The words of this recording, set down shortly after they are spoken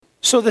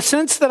So the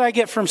sense that I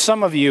get from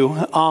some of you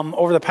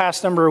over the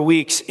past number of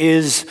weeks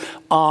is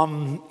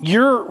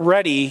you're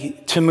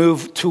ready to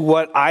move to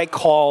what I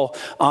call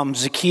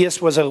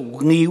Zacchaeus was a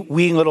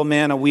wee little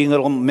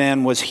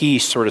man was he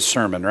sort of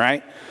sermon,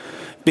 right?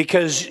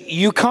 Because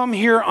you come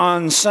here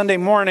on Sunday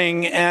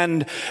morning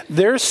and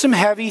there's some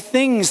heavy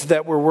things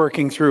that we're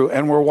working through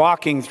and we're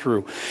walking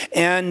through.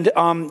 And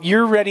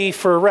you're ready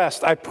for a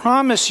rest. I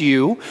promise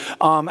you,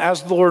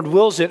 as the Lord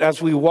wills it,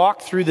 as we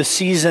walk through the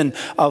season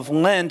of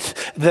Lent,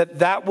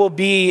 that will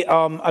be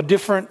a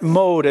different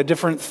mode, a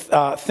different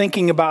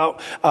thinking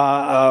about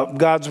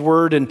God's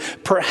Word, and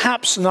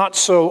perhaps not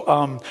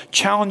so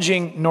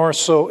challenging nor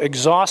so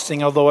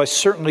exhausting, although I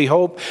certainly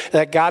hope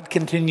that God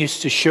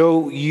continues to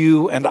show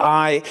you and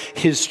I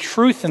His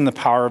truth in the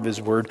power of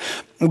His Word.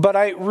 But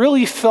I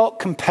really felt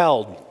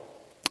compelled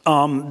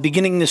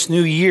beginning this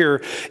new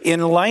year, in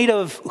light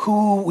of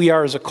who we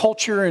are as a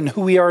culture and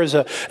who we are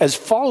as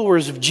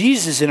followers of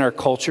Jesus in our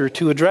culture,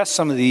 to address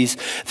some of these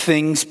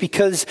things,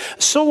 because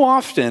so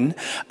often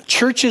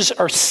churches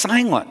are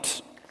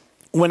silent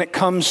when it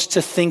comes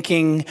to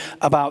thinking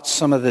about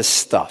some of this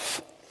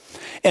stuff.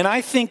 And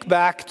I think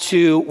back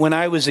to when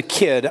I was a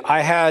kid,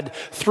 I had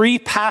 3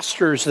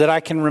 pastors that I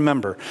can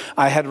remember.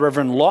 I had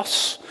Reverend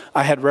Loss,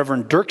 I had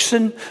Reverend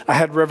Dirksen, I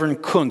had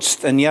Reverend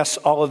Kunst. And yes,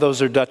 all of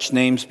those are Dutch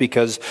names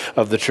because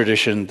of the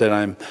tradition that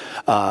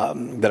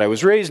I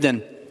was raised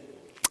in.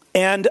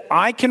 And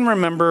I can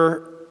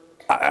remember,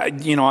 I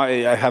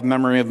have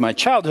memory of my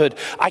childhood.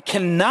 I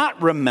cannot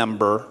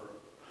remember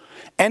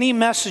any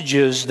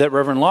messages that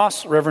Reverend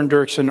Loss, Reverend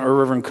Dirksen, or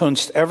Reverend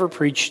Kunst ever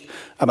preached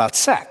about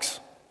sex.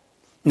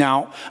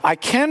 Now, I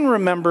can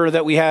remember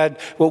that we had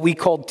what we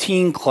called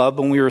teen club.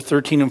 When we were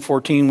 13 and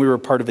 14, we were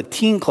part of a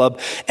teen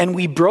club, and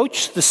we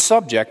broached the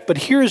subject. But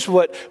here's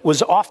what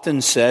was often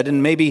said,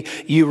 and maybe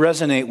you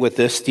resonate with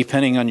this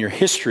depending on your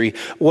history,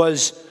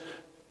 was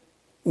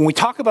when we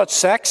talk about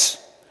sex,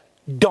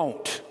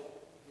 don't.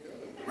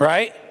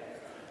 Right?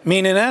 I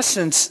mean, in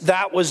essence,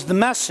 that was the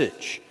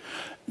message.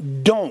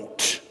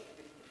 Don't.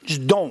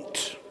 Just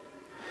don't.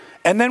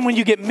 And then when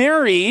you get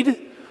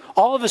married,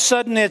 all of a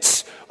sudden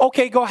it's,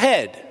 okay, go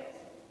ahead,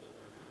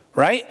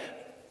 right?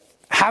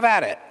 Have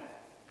at it.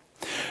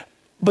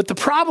 But the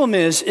problem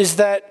is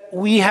that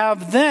we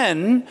have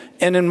then,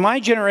 and in my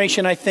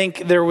generation, I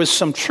think there was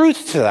some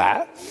truth to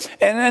that.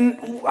 And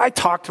then I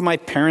talked to my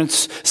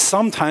parents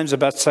sometimes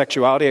about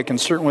sexuality. I can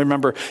certainly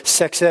remember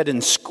sex ed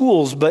in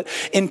schools. But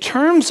in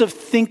terms of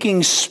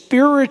thinking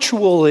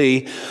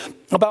spiritually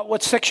about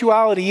what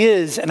sexuality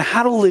is and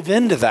how to live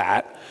into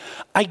that,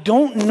 I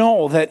don't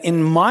know that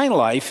in my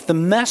life the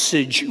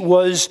message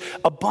was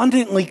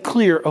abundantly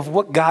clear of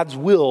what God's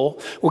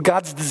will, what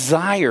God's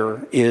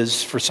desire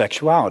is for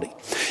sexuality.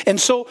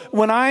 And so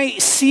when I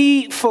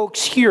see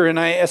folks here, and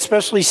I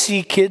especially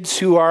see kids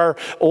who are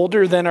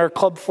older than our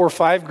Club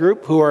 4-5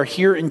 group who are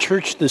here in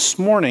church this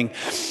morning,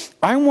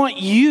 I want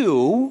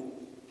you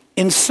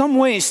in some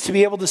ways to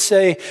be able to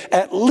say,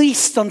 at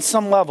least on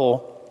some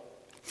level,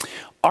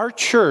 our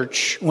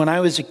church, when I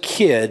was a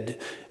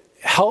kid,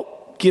 helped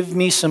give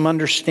me some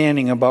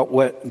understanding about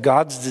what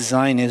God's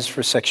design is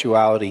for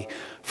sexuality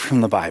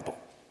from the Bible.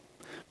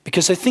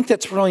 Because I think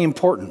that's really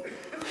important.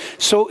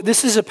 So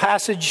this is a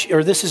passage,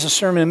 or this is a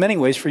sermon in many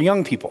ways for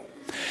young people.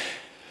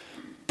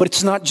 But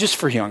it's not just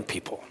for young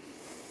people.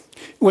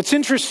 What's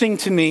interesting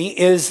to me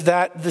is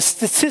that the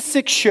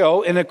statistics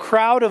show in a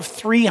crowd of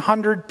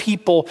 300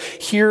 people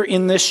here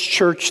in this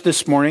church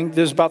this morning,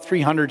 there's about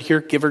 300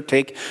 here, give or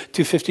take,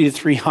 250 to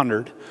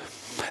 300,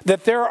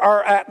 that there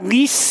are at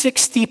least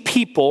 60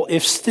 people,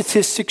 if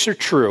statistics are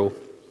true,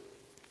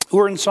 who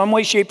are in some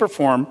way, shape, or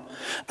form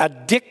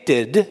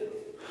addicted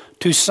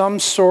to some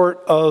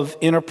sort of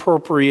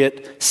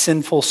inappropriate,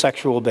 sinful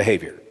sexual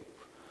behavior.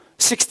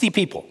 60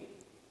 people.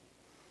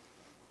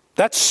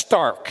 That's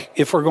stark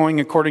if we're going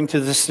according to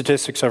the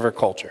statistics of our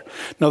culture.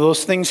 Now,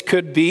 those things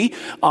could be,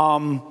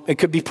 it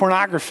could be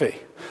pornography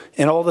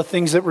and all the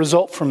things that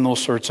result from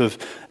those sorts of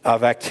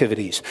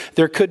activities.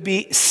 There could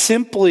be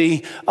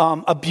simply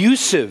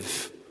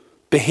abusive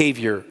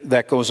behavior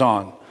that goes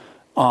on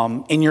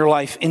in your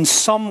life in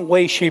some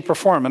way, shape, or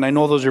form. And I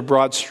know those are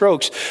broad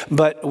strokes,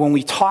 but when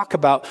we talk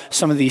about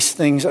some of these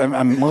things, I'm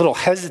a little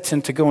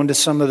hesitant to go into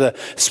some of the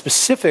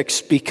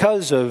specifics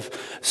because of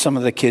some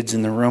of the kids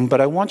in the room.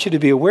 But I want you to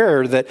be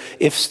aware that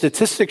if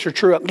statistics are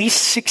true, at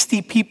least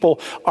 60 people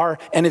are,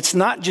 and it's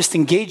not just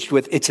engaged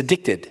with, it's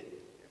addicted.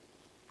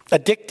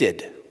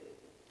 Addicted.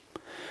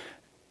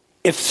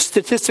 If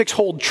statistics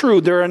hold true,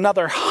 there are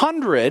another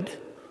 100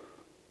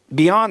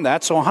 beyond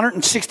that, so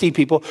 160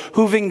 people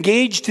who've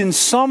engaged in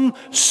some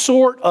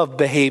sort of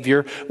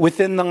behavior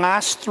within the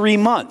last 3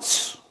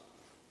 months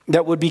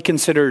that would be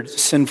considered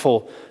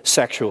sinful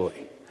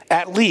sexually,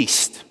 at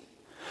least.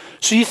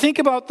 So you think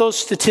about those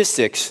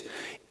statistics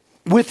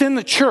within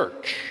the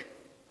church,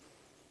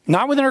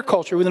 not within our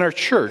culture, within our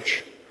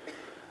church.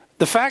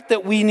 The fact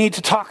that we need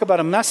to talk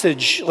about a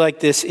message like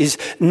this is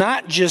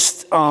not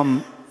just,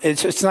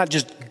 it's not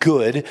just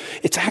good,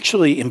 it's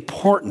actually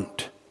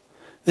important.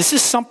 This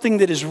is something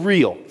that is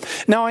real.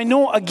 Now, I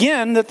know,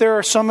 again, that there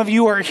are some of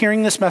you who are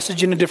hearing this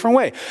message in a different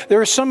way. There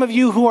are some of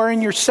you who are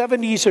in your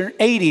 70s or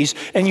 80s,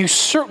 and you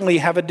certainly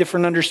have a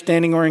different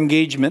understanding or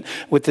engagement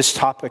with this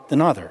topic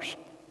than others.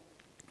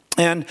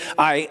 And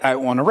I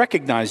want to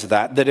recognize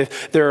that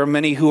if there are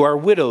many who are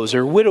widows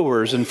or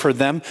widowers, and for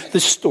them, the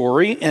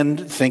story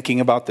and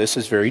thinking about this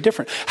is very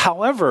different.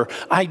 However,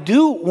 I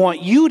do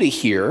want you to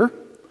hear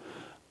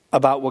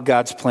about what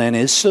God's plan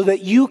is so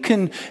that you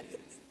can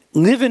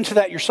live into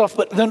that yourself,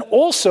 but then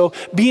also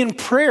be in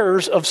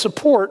prayers of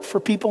support for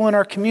people in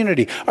our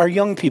community, our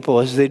young people,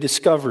 as they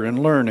discover and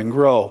learn and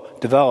grow,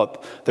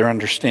 develop their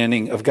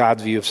understanding of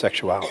God's view of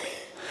sexuality.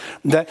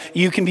 That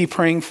you can be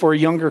praying for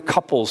younger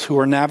couples who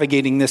are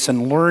navigating this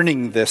and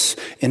learning this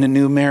in a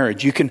new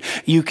marriage.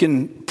 You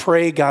can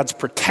pray God's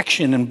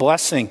protection and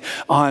blessing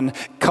on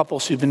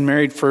couples who've been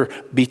married for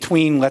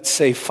between, let's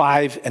say,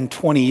 5 and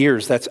 20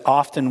 years. That's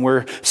often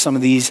where some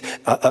of these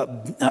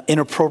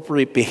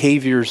inappropriate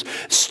behaviors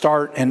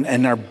start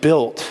and are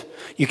built.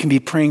 You can be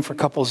praying for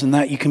couples in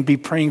that. You can be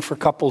praying for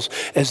couples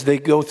as they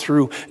go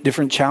through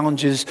different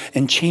challenges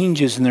and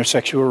changes in their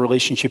sexual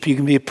relationship. You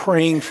can be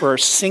praying for our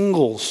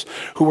singles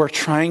who are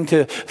trying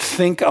to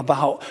think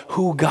about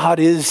who God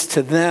is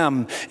to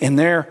them in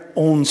their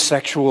own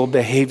sexual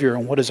behavior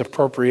and what is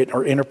appropriate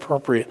or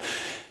inappropriate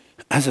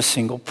as a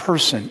single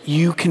person.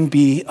 You can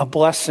be a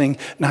blessing,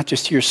 not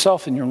just to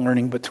yourself in your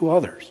learning, but to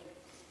others.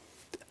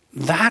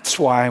 That's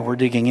why we're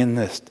digging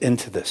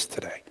into this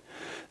today.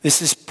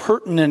 This is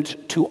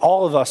pertinent to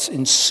all of us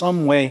in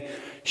some way,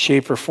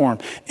 shape, or form.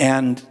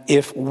 And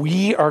if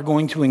we are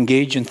going to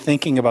engage in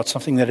thinking about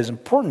something that is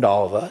important to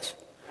all of us,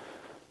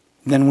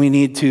 then we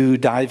need to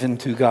dive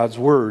into God's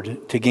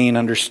Word to gain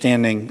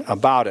understanding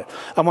about it.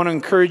 I want to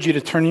encourage you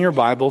to turn in your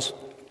Bibles.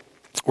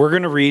 We're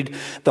going to read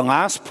the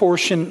last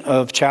portion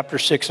of chapter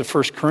 6 of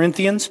 1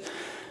 Corinthians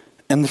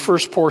and the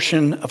first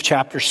portion of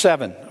chapter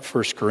 7 of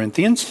 1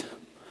 Corinthians.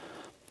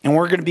 And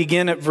we're going to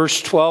begin at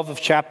verse 12 of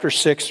chapter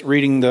 6,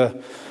 reading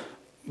the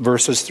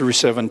verses through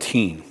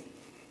 17.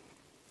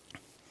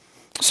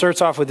 It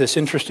starts off with this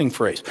interesting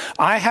phrase.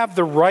 I have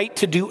the right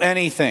to do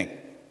anything,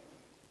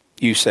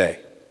 you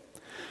say,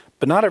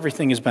 but not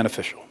everything is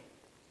beneficial.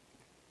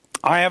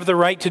 I have the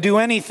right to do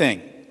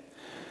anything,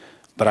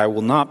 but I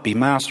will not be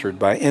mastered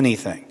by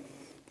anything.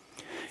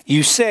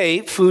 You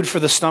say food for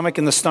the stomach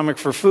and the stomach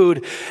for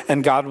food,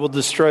 and God will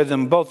destroy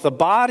them both. The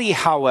body,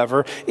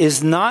 however,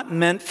 is not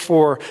meant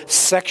for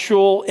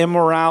sexual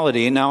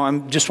immorality. Now, I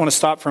just want to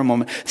stop for a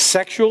moment.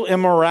 Sexual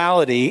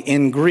immorality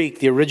in Greek,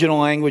 the original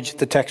language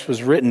the text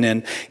was written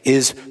in,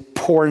 is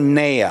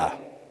porneia.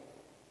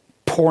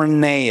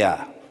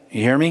 Porneia.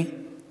 You hear me?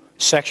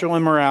 Sexual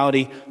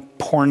immorality,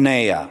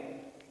 porneia.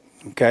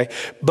 Okay,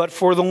 but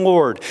for the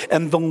Lord,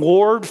 and the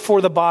Lord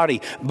for the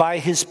body. By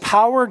his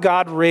power,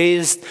 God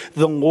raised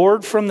the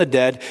Lord from the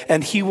dead,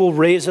 and he will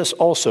raise us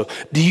also.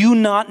 Do you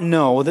not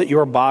know that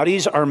your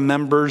bodies are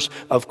members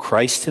of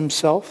Christ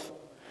himself?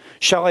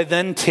 Shall I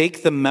then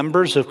take the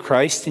members of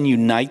Christ and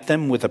unite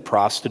them with a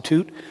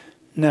prostitute?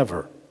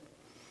 Never.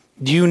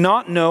 Do you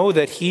not know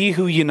that he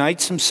who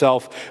unites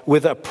himself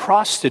with a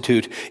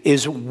prostitute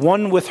is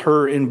one with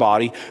her in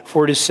body?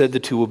 For it is said the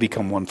two will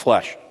become one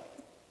flesh.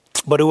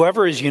 But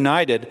whoever is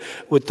united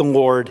with the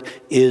Lord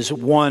is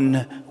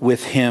one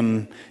with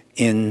him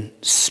in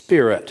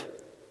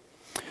spirit.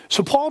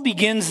 So Paul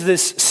begins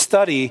this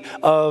study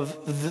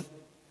of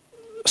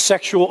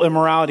sexual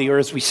immorality, or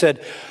as we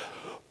said,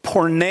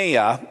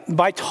 porneia,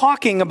 by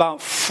talking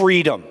about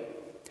freedom.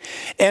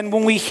 And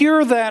when we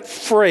hear that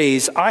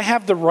phrase, I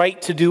have the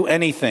right to do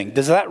anything,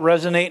 does that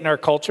resonate in our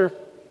culture?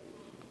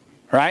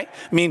 Right?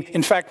 I mean,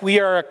 in fact, we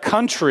are a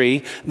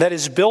country that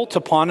is built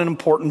upon an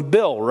important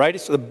bill, right?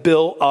 It's the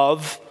Bill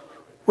of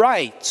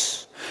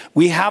Rights.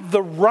 We have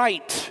the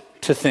right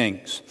to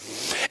things.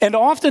 And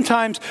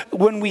oftentimes,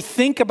 when we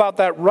think about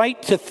that right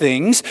to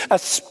things,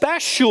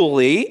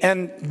 especially,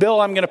 and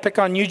Bill, I'm going to pick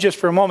on you just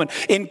for a moment,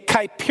 in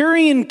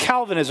Kuyperian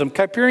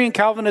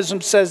Calvinism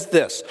says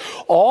this: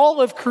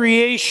 all of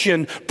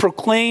creation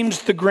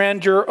proclaims the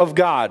grandeur of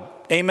God.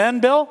 Amen,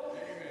 Bill?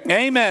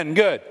 Amen.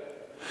 Good.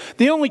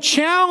 The only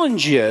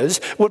challenge is,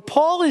 what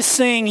Paul is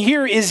saying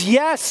here is,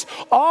 yes,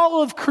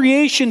 all of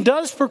creation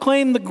does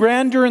proclaim the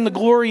grandeur and the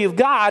glory of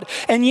God,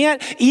 and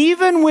yet,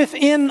 even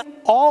within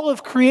all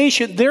of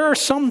creation, there are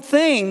some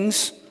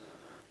things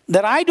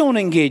that I don't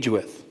engage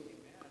with.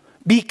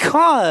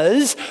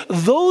 Because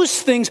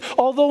those things,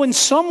 although in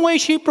some way,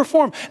 shape, or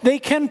form, they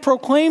can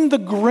proclaim the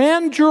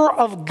grandeur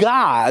of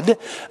God,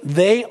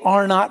 they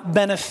are not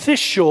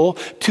beneficial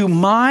to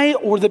my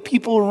or the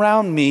people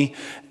around me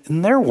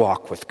in their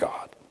walk with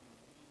God.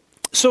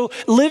 So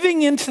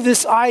living into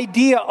this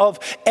idea of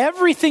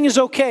everything is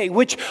okay,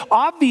 which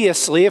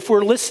obviously, if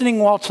we're listening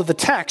well to the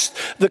text,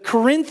 the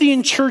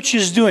Corinthian church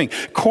is doing.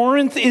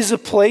 Corinth is a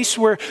place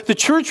where the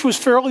church was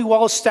fairly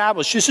well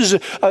established. This is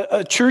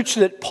a church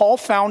that Paul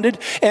founded,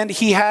 and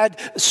he had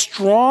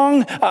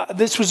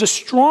this was a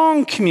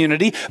strong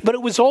community, but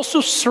it was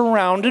also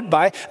surrounded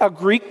by a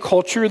Greek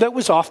culture that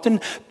was often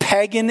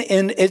pagan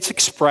in its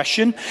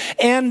expression.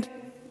 And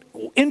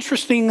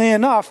interestingly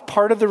enough,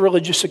 part of the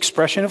religious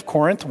expression of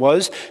Corinth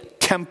was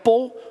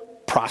temple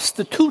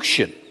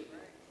prostitution.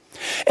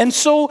 And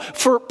so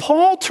for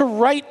Paul to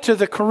write to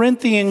the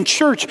Corinthian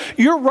church,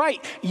 you're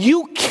right,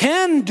 you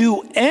can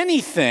do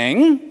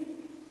anything,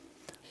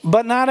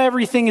 but not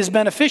everything is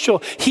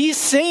beneficial. He's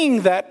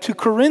saying that to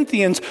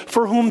Corinthians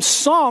for whom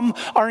some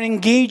are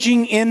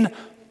engaging in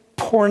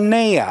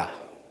porneia,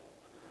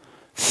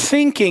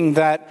 thinking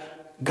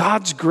that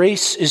God's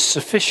grace is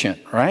sufficient,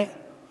 right?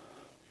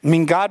 I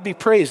mean, God be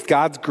praised,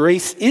 God's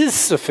grace is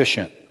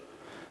sufficient.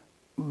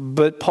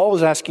 But Paul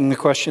is asking the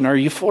question, are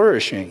you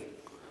flourishing?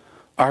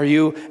 Are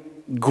you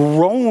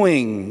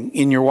growing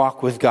in your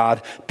walk with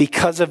God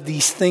because of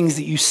these things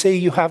that you say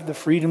you have the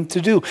freedom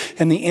to do?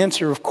 And the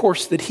answer, of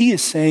course, that he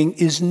is saying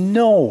is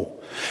no.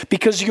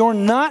 Because you're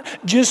not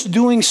just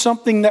doing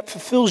something that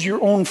fulfills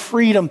your own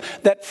freedom.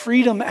 That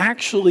freedom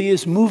actually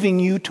is moving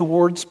you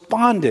towards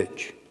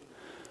bondage.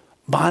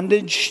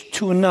 Bondage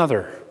to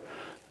another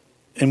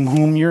in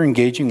whom you're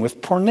engaging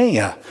with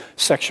porneia.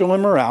 Sexual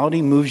immorality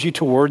moves you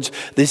towards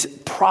these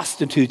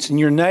prostitutes and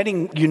you're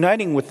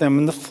uniting with them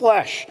in the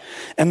flesh.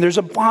 And there's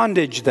a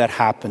bondage that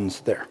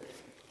happens there.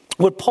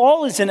 What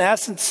Paul is in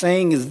essence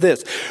saying is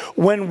this: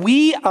 when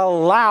we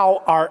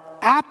allow our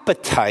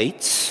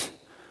appetites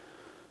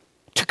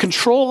to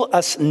control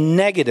us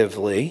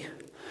negatively,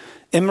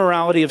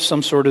 immorality of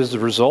some sort is the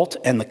result,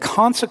 and the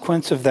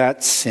consequence of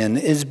that sin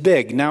is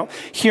big. Now,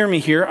 hear me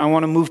here. I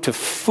want to move to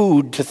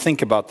food to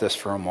think about this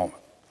for a moment.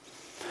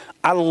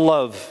 I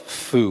love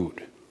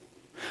food.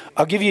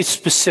 I'll give you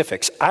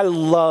specifics. I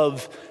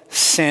love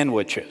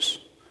sandwiches.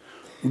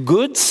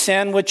 Good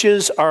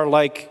sandwiches are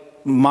like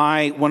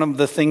one of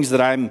the things that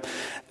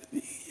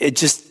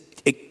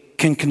it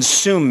can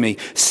consume me.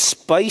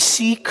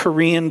 Spicy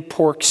Korean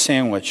pork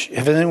sandwich.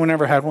 Has anyone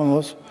ever had one of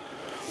those?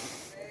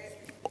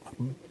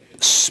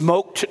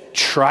 Smoked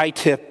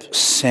tri-tip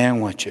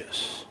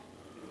sandwiches.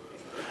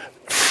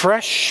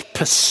 Fresh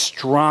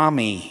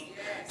pastrami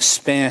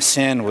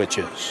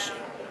sandwiches.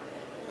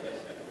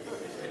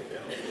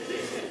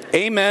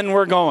 Amen,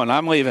 we're going.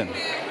 I'm leaving.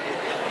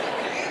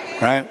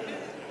 Right?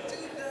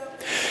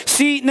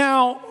 See,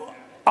 now,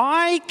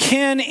 I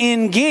can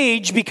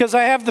engage because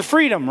I have the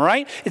freedom,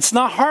 right? It's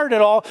not hard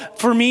at all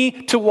for me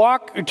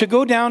to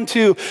go down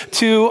to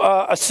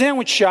a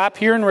sandwich shop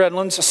here in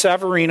Redlands.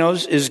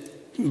 Savarino's is,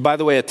 by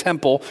the way, a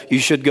temple. You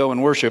should go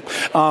and worship.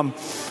 Go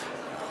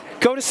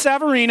to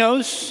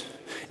Savarino's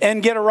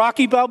and get a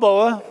Rocky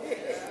Balboa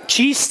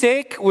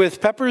cheesesteak with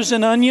peppers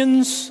and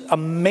onions.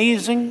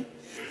 Amazing.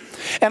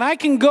 And I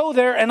can go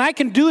there and I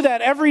can do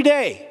that every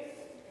day.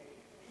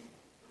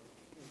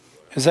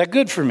 Is that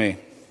good for me?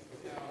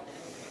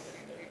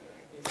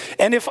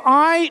 And if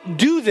I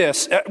do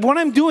this, what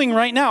I'm doing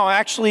right now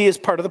actually is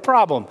part of the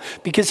problem.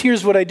 Because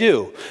here's what I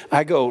do.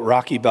 I go,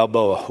 Rocky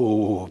Balboa,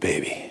 oh,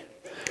 baby.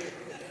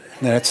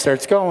 And then it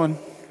starts going.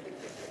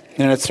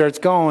 And it starts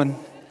going.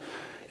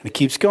 And it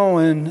keeps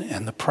going.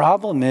 And the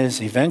problem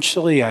is,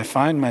 eventually I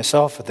find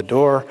myself at the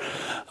door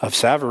of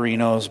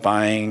Savarino's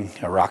buying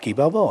a Rocky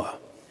Balboa.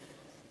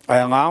 I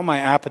allow my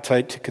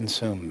appetite to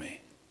consume me.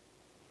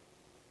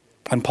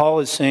 And Paul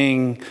is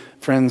saying,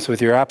 friends,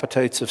 with your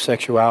appetites of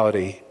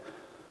sexuality,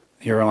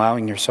 you're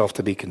allowing yourself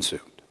to be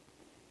consumed.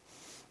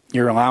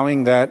 You're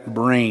allowing that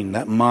brain,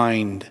 that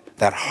mind,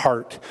 that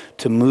heart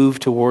to move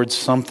towards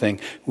something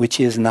which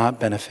is not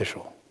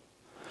beneficial.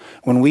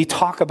 When we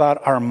talk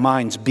about our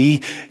minds,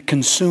 be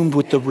consumed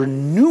with the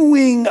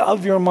renewing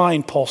of your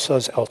mind, Paul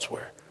says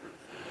elsewhere.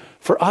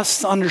 For us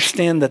to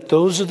understand that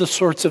those are the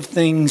sorts of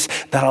things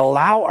that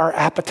allow our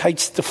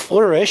appetites to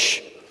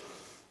flourish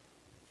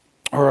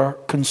or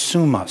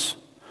consume us.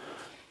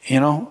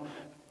 You know,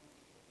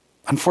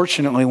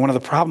 unfortunately, one of the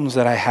problems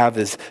that I have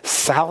is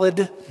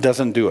salad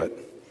doesn't do it,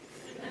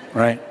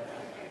 right?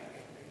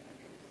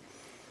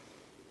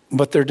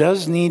 But there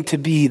does need to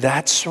be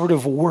that sort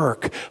of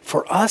work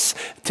for us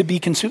to be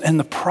consumed. And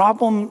the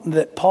problem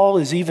that Paul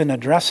is even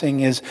addressing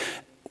is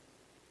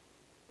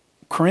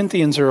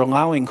Corinthians are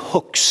allowing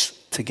hooks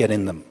to get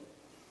in them.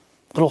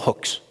 Little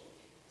hooks.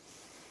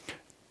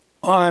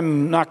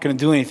 I'm not going to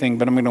do anything,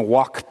 but I'm going to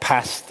walk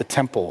past the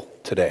temple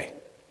today.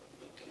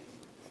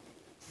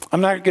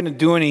 I'm not going to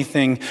do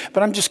anything,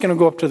 but I'm just going to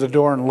go up to the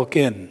door and look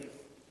in.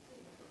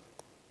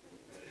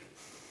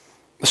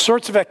 The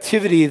sorts of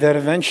activity that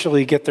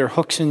eventually get their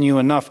hooks in you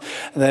enough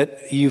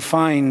that you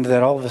find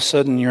that all of a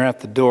sudden you're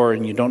at the door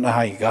and you don't know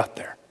how you got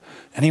there.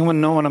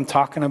 Anyone know what I'm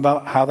talking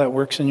about, how that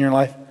works in your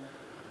life?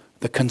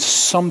 The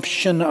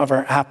consumption of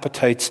our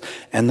appetites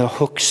and the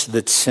hooks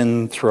that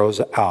sin throws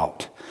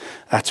out.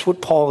 That's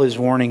what Paul is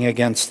warning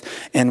against.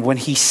 And when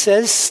he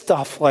says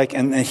stuff like,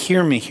 and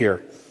hear me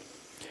here,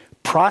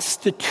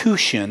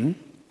 prostitution,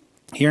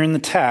 here in the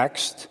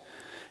text,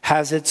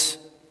 has its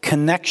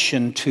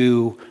connection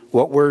to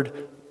what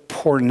word?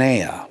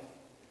 Porneia.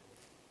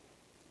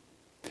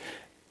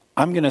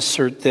 I'm going to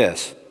assert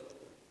this.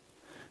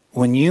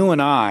 When you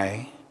and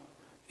I,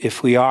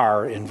 if we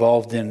are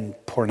involved in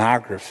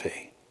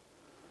pornography,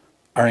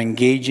 are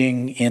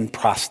engaging in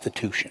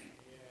prostitution.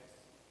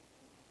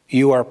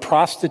 You are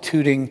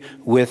prostituting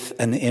with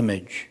an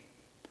image.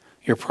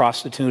 You're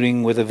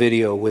prostituting with a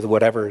video, with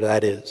whatever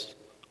that is,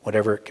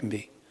 whatever it can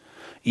be.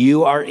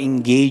 You are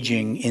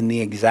engaging in the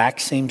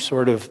exact same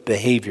sort of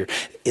behavior.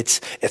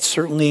 It's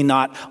certainly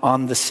not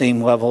on the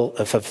same level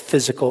of a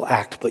physical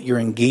act, but you're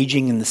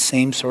engaging in the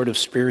same sort of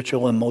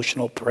spiritual,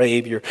 emotional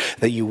behavior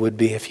that you would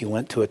be if you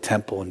went to a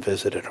temple and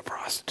visited a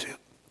prostitute.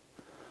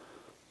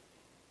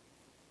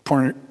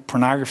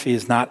 Pornography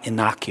is not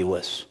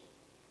innocuous.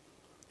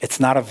 It's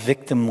not a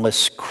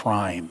victimless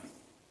crime.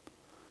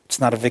 It's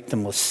not a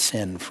victimless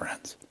sin,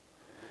 friends.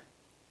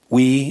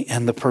 We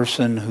and the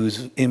person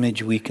whose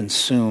image we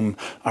consume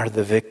are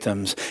the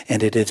victims,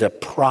 and it is a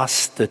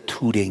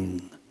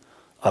prostituting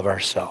of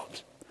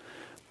ourselves.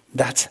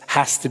 That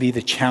has to be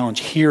the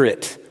challenge. Hear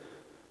it.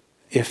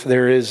 If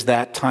there is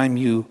that time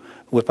you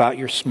whip out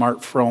your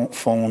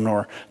smartphone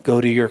or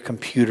go to your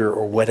computer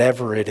or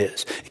whatever it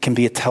is. It can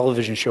be a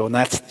television show, and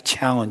that's the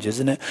challenge,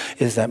 isn't it?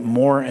 Is that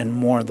more and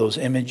more of those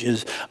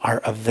images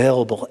are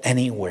available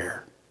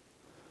anywhere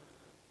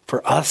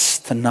for us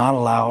to not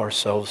allow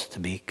ourselves to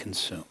be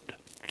consumed.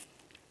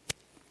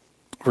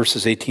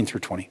 Verses 18 through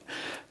 20.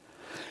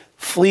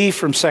 Flee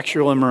from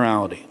sexual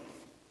immorality.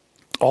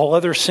 All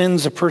other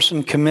sins a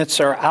person commits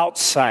are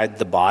outside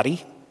the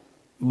body,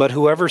 but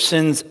whoever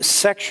sins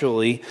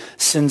sexually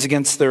sins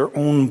against their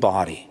own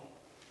body.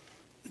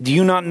 Do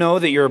you not know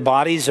that your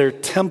bodies are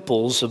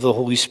temples of the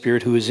Holy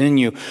Spirit who is in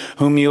you,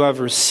 whom you have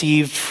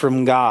received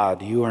from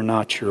God? You are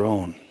not your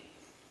own.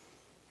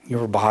 You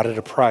were bought at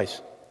a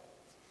price.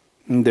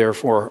 And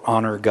therefore,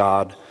 honor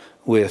God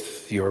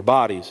with your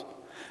bodies.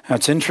 Now,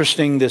 it's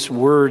interesting, this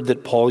word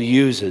that Paul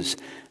uses,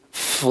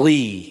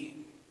 flee.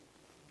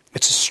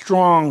 It's a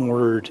strong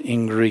word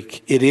in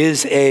Greek. It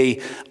is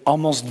a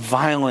almost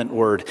violent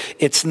word.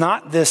 It's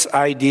not this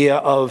idea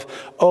of,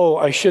 oh,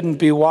 I shouldn't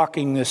be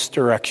walking this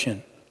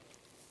direction.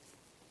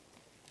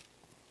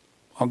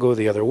 I'll go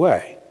the other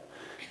way.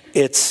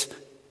 It's,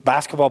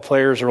 basketball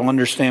players will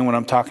understand when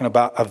I'm talking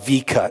about a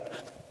V-cut,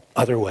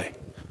 other way.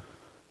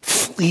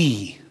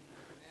 Flee.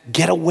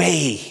 Get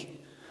away.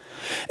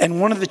 And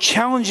one of the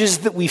challenges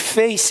that we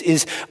face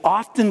is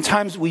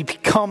oftentimes we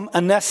become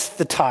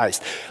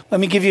anesthetized. Let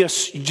me give you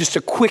just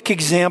a quick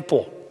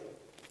example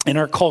in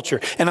our culture.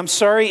 And I'm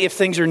sorry if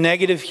things are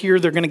negative here,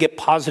 they're going to get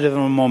positive in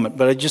a moment.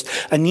 But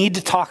I need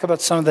to talk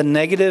about some of the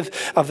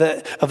negative of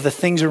the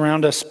things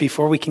around us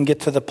before we can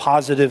get to the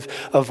positive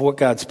of what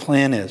God's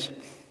plan is.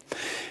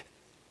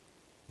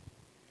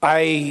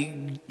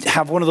 I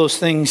have one of those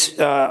things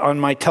on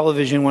my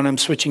television when I'm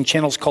switching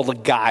channels called a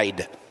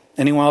guide.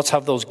 Anyone else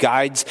have those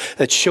guides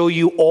that show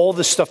you all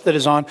the stuff that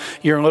is on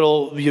your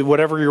little,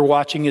 whatever you're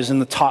watching is in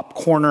the top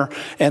corner,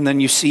 and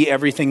then you see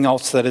everything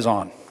else that is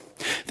on.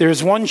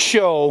 There's one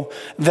show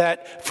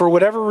that, for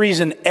whatever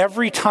reason,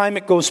 every time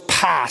it goes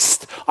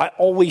past, I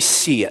always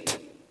see it.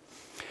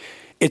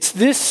 It's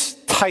this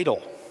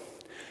title,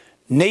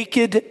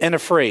 Naked and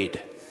Afraid.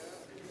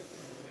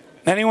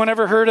 Anyone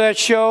ever heard of that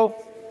show?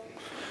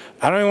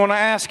 I don't even want to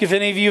ask if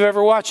any of you have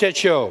ever watched that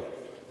show.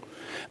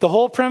 The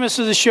whole premise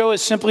of the show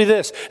is simply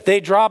this. They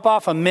drop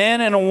off a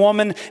man and a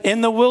woman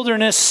in the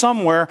wilderness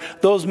somewhere.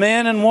 Those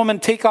man and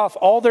woman take off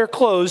all their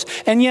clothes.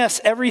 And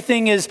yes,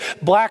 everything is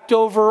blacked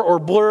over or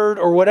blurred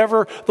or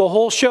whatever, the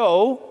whole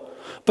show.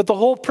 But the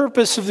whole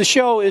purpose of the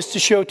show is to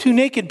show two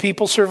naked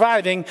people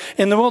surviving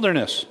in the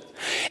wilderness.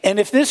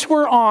 And if this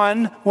were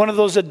on one of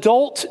those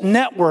adult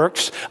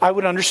networks, I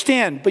would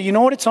understand. But you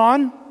know what it's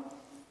on?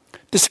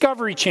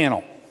 Discovery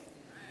Channel.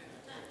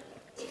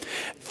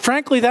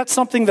 Frankly, that's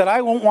something that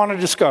I won't want to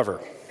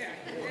discover.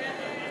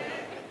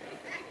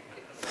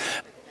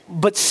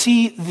 But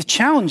see, the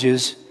challenge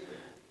is,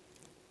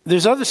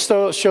 there's other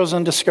shows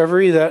on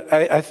Discovery that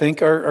I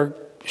think are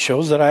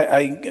shows that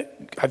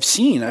I've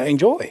seen, I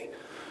enjoy.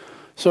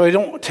 So I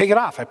don't take it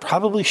off. I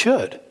probably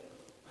should.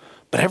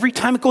 But every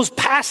time it goes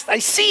past, I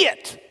see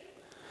it.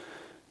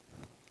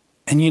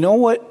 And you know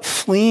what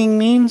fleeing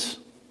means?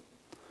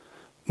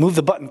 Move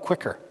the button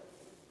quicker.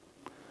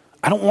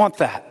 I don't want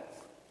that.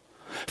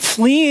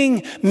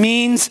 Fleeing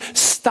means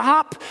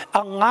stop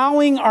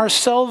allowing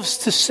ourselves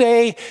to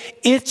say,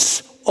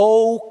 it's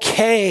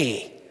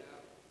okay.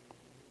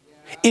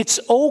 It's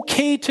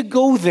okay to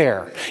go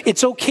there.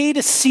 It's okay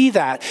to see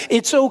that.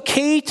 It's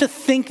okay to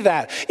think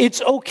that.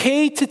 It's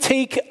okay to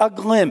take a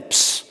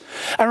glimpse.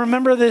 I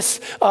remember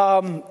this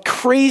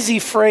crazy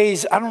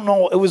phrase. I don't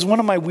know. It was one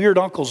of my weird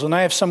uncles, and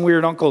I have some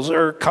weird uncles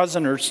or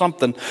cousin or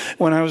something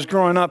when I was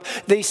growing up.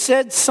 They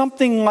said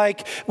something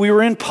like, we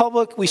were in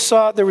public. We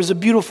saw there was a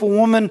beautiful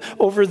woman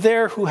over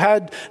there who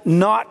had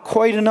not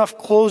quite enough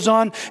clothes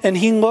on. And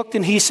he looked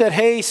and he said,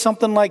 hey,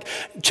 something like,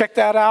 check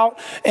that out.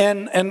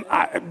 And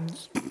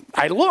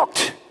I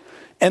looked.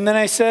 And then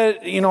I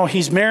said,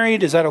 he's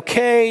married. Is that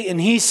okay?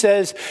 And he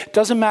says, it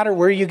doesn't matter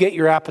where you get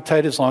your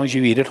appetite as long as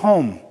you eat at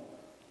home.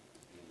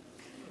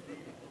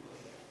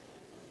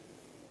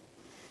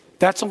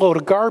 That's a load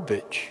of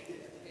garbage.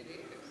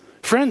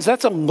 Friends,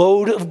 that's a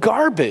load of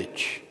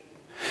garbage.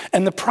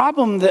 And the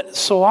problem that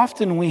so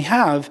often we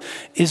have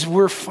is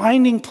we're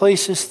finding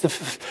places to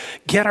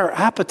get our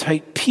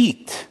appetite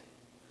piqued.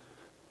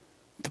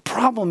 The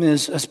problem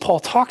is, as Paul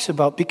talks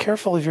about, be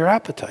careful of your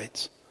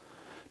appetites.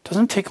 It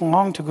doesn't take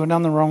long to go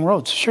down the wrong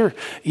roads. Sure,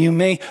 you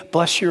may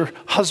bless your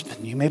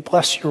husband, you may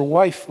bless your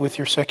wife with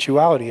your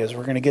sexuality, as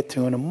we're going to get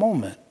to in a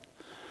moment.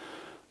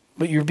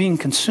 But you're being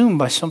consumed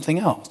by something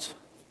else.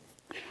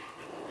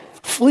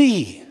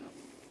 Flee.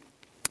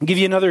 I'll give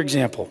you another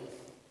example.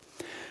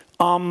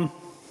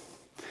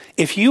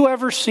 If you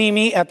ever see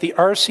me at the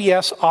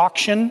RCS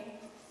auction,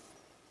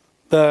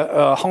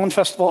 the Holland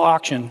Festival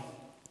auction,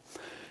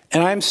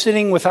 and I'm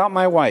sitting without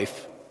my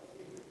wife,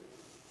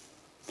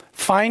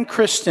 find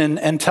Kristen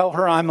and tell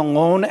her I'm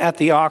alone at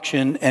the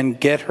auction and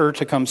get her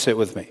to come sit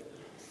with me.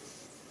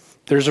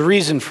 There's a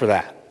reason for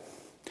that.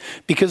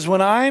 Because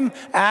when I'm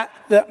at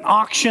the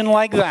auction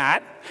like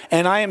that,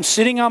 and I am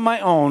sitting on my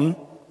own,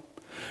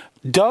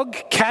 Doug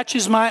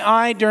catches my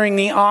eye during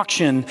the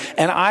auction,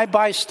 and I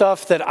buy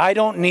stuff that I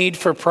don't need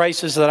for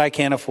prices that I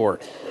can't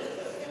afford.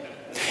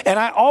 And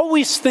I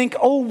always think,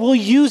 oh, we'll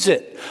use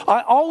it.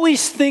 I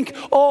always think,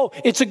 oh,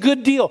 it's a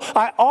good deal.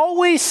 I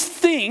always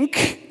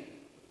think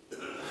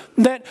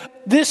that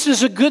this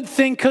is a good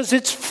thing because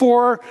it's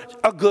for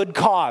a good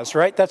cause,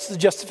 right? That's the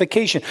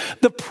justification.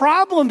 The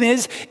problem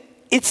is,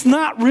 it's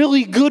not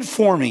really good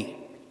for me.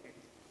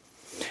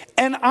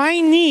 And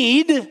I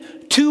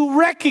need to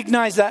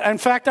recognize that. In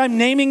fact, I'm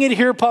naming it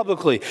here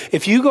publicly.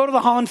 If you go to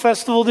the Holland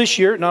Festival this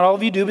year, not all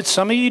of you do, but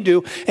some of you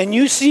do, and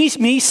you see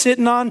me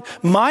sitting on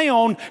my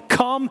own,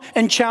 come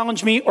and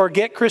challenge me or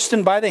get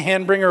Kristen by the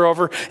hand, bring her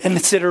over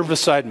and sit her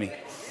beside me.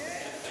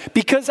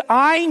 Because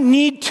I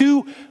need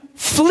to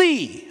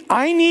flee.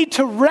 I need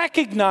to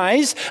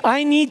recognize,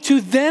 I need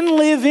to then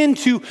live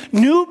into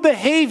new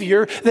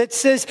behavior that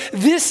says,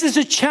 this is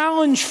a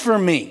challenge for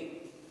me.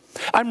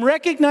 I'm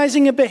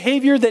recognizing a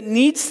behavior that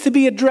needs to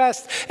be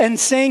addressed and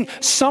saying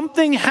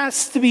something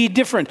has to be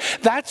different.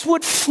 That's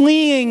what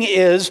fleeing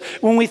is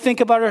when we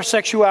think about our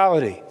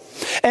sexuality.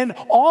 And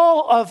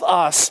all of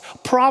us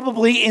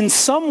probably in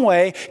some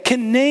way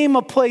can name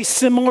a place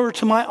similar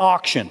to my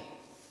auction.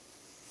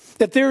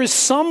 That there is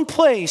some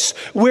place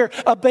where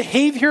a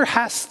behavior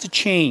has to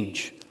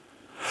change.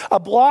 A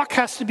block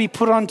has to be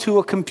put onto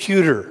a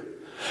computer.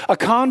 A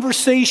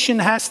conversation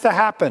has to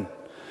happen.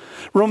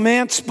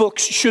 Romance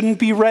books shouldn't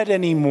be read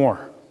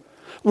anymore.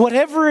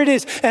 Whatever it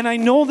is. And I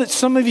know that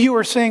some of you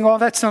are saying, oh,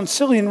 that sounds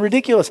silly and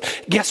ridiculous.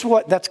 Guess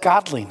what? That's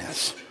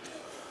godliness.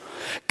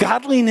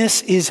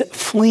 Godliness is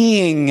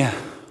fleeing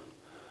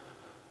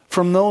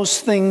from those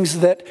things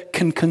that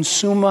can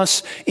consume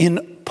us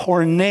in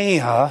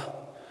porneia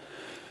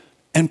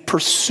and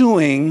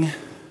pursuing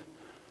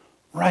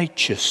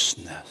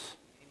righteousness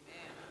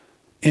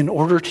in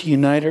order to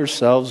unite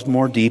ourselves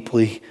more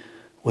deeply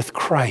with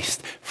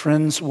Christ.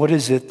 Friends, what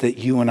is it that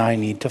you and I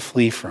need to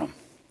flee from?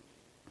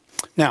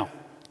 Now,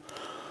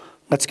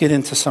 let's get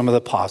into some of the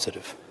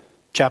positive.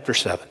 Chapter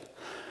 7.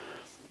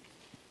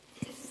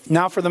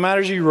 Now, for the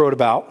matters you wrote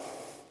about,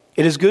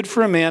 it is good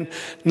for a man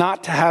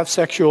not to have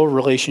sexual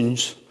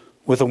relations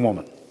with a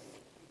woman.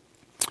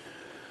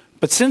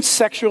 But since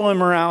sexual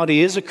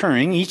immorality is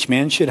occurring, each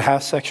man should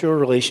have sexual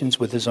relations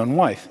with his own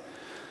wife,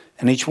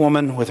 and each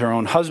woman with her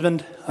own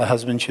husband. A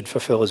husband should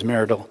fulfill his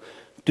marital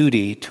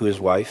duty to his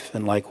wife,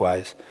 and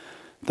likewise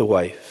the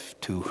wife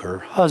to her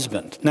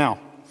husband. Now,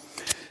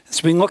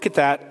 as we look at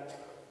that,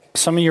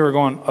 some of you are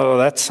going, oh,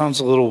 that sounds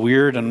a little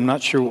weird, and I'm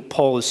not sure what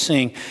Paul is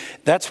saying.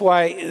 That's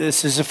why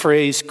this is a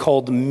phrase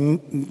called,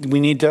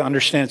 we need to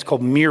understand, it's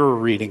called mirror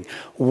reading.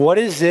 What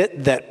is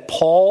it that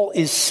Paul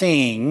is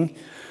saying?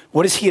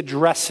 What is he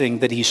addressing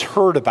that he's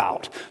heard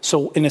about?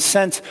 So in a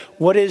sense,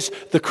 what is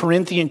the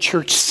Corinthian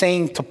church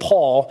saying to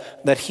Paul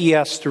that he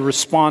has to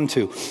respond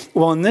to?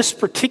 Well, in this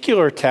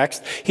particular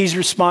text, he's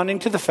responding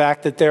to the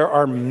fact that there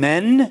are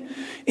men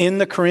in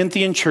the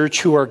Corinthian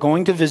church who are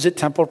going to visit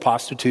temple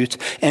prostitutes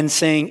and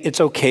saying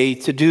it's okay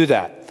to do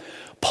that.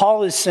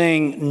 Paul is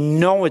saying,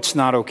 no, it's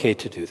not okay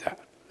to do that.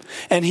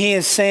 And he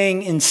is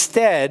saying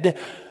instead,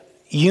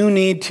 you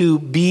need to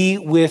be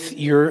with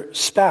your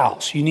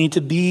spouse. You need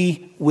to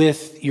be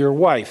with your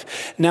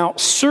wife. Now,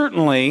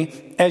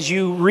 certainly, as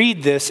you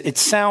read this, it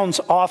sounds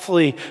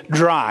awfully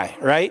dry,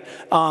 right?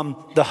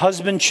 The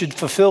husband should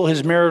fulfill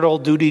his marital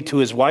duty to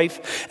his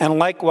wife, and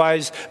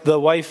likewise, the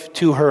wife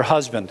to her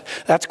husband.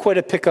 That's quite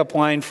a pickup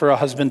line for a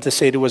husband to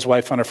say to his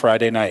wife on a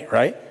Friday night,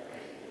 right?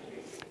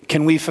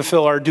 Can we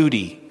fulfill our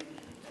duty?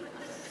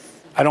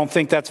 I don't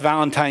think that's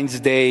Valentine's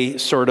Day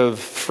sort of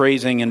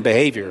phrasing and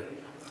behavior.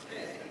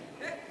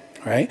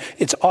 Right?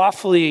 It's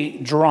awfully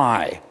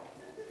dry.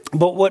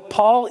 But what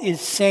Paul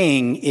is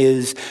saying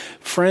is,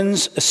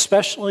 friends,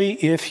 especially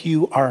if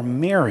you are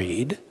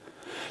married,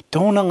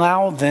 don't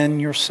allow then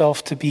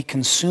yourself to be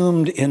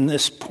consumed in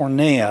this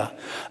porneia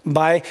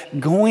by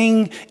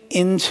going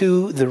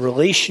into the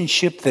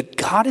relationship that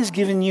God has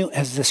given you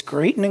as this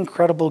great and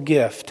incredible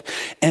gift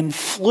and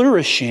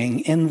flourishing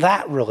in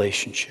that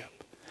relationship.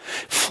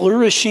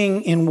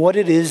 flourishing in what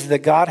it is that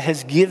God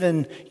has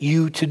given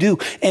you to do.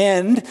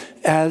 And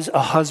as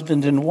a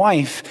husband and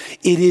wife,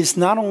 it is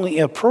not only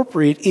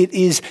appropriate, it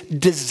is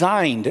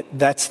designed.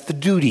 That's the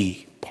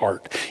duty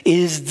part. It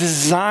is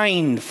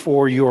designed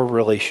for your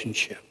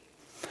relationship.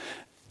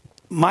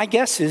 My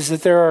guess is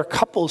that there are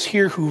couples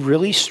here who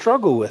really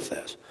struggle with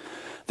this.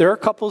 There are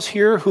couples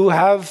here who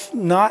have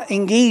not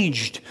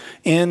engaged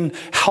in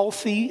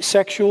healthy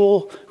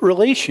sexual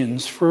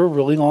relations for a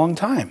really long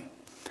time.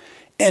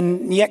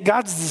 And yet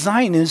God's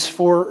design is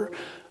for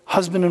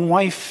husband and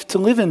wife to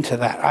live into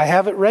that. I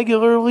have it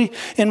regularly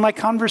in my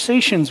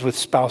conversations with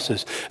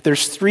spouses.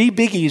 There's 3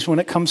 biggies when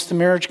it comes to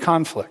marriage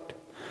conflict.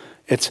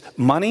 It's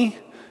money,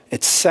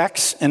 it's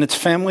sex, and it's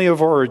family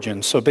of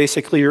origin. So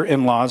basically your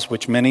in-laws,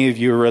 which many of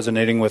you are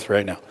resonating with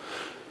right now.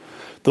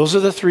 Those are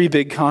the 3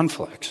 big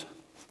conflicts.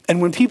 And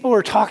when people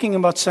are talking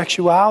about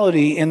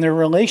sexuality in their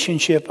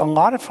relationship, a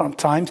lot of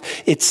times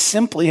it's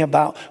simply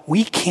about,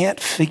 we can't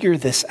figure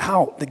this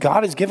out. That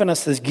God has given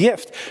us this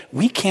gift.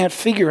 We can't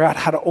figure out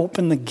how to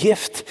open the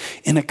gift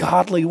in a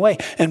godly way.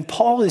 And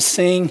Paul is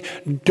saying,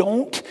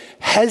 don't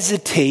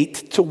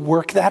hesitate to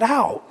work that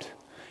out.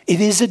 It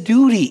is a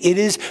duty. It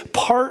is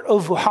part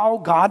of how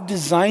God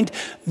designed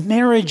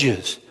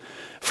marriages.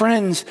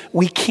 Friends,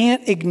 we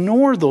can't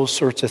ignore those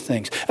sorts of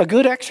things. A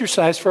good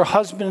exercise for a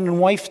husband and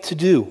wife to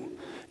do,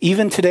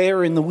 even today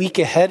or in the week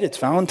ahead, it's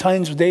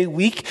Valentine's Day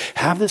week,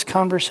 have this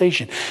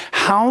conversation.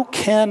 How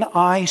can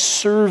I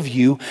serve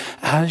you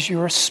as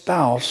your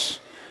spouse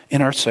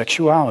in our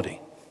sexuality?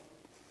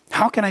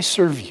 How can I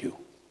serve you?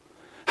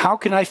 How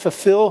can I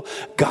fulfill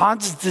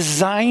God's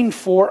design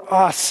for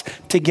us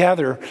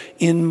together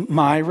in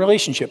my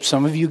relationship?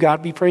 Some of you,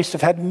 God be praised,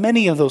 have had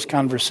many of those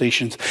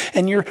conversations,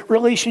 and your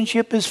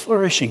relationship is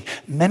flourishing.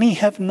 Many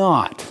have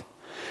not.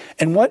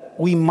 And what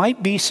we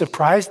might be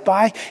surprised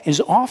by is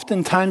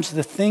oftentimes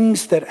the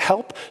things that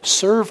help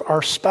serve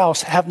our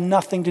spouse have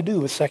nothing to do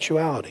with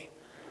sexuality.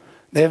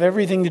 They have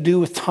everything to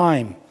do with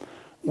time,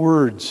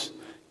 words,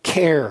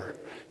 care,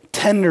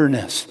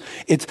 tenderness.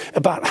 It's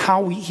about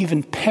how we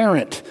even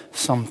parent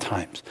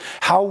sometimes,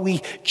 how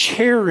we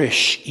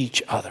cherish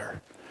each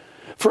other.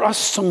 For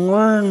us to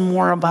learn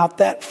more about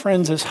that,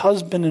 friends, as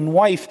husband and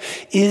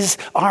wife,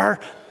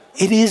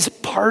 it is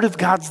part of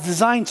God's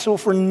design. So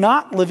if we're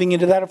not living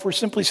into that, if we're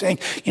simply saying,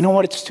 you know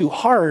what, it's too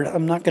hard,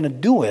 I'm not going to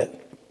do it,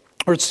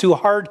 or it's too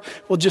hard,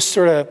 we'll just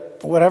sort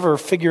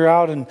of figure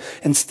out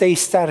and stay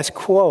status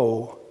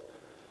quo.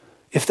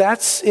 If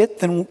that's it,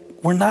 then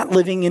we're not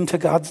living into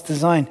God's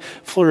design,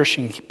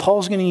 flourishing.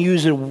 Paul's going to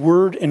use a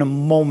word in a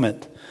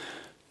moment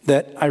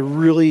that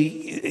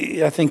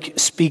I think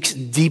speaks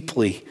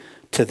deeply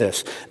to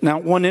this. Now,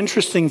 one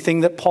interesting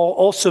thing that Paul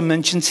also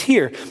mentions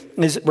here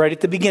is right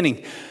at the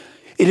beginning.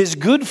 It is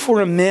good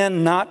for a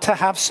man not to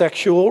have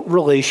sexual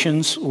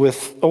relations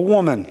with a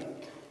woman.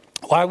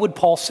 Why would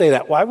Paul say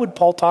that? Why would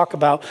Paul talk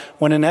about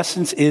what in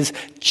essence is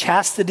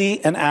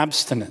chastity and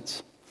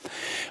abstinence?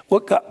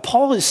 What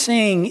Paul is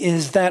saying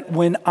is that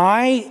when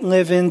I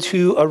live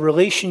into a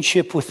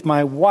relationship with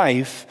my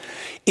wife,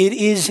 it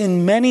is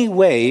in many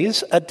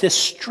ways a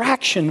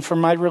distraction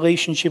from my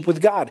relationship with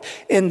God.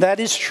 And that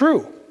is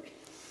true.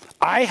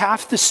 I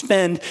have to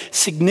spend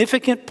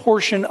significant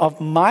portion of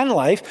my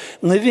life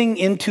living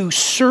into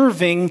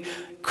serving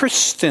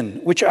Kristen,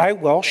 which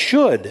I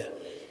should.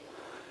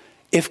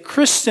 If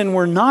Kristen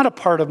were not a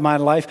part of my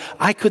life,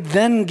 I could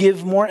then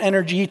give more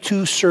energy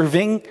to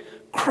serving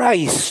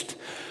Christ.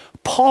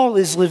 Paul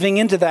is living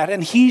into that,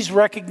 and he's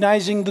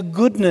recognizing the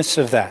goodness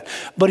of that.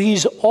 But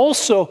he's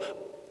also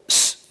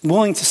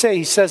willing to say,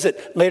 he says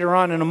it later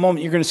on in a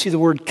moment, you're going to see the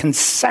word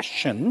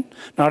concession,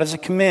 not as a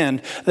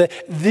command, that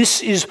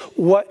this is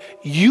what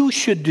you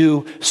should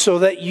do so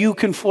that you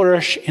can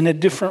flourish in a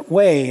different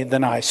way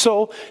than I.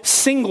 So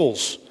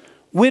singles,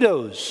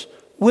 widows,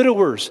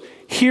 widowers,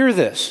 hear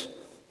this.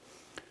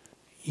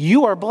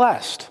 You are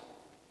blessed.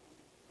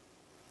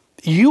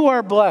 You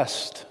are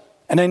blessed.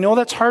 And I know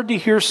that's hard to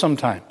hear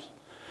sometimes,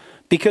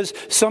 because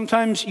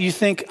sometimes you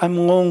think, I'm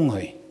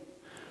lonely.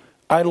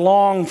 I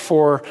long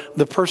for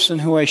the person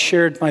who I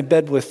shared my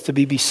bed with to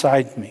be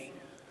beside me,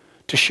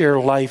 to share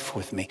life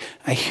with me.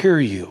 I hear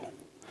you.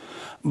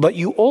 But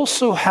you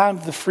also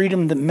have the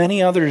freedom that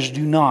many others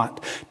do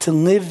not, to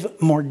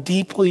live more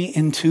deeply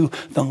into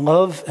the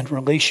love and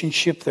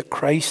relationship that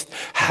Christ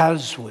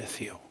has with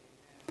you.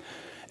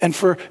 And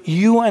for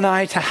you and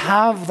I to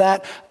have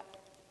that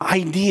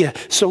idea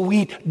so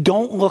we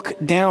don't look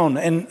down.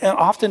 And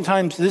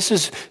oftentimes this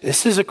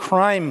is a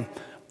crime,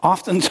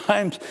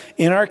 oftentimes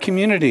in our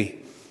community.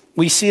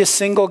 We see a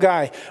single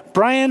guy.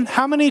 Brian,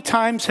 how many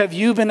times have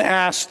you been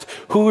asked,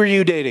 who are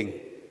you dating?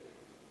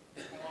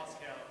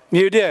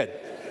 You did.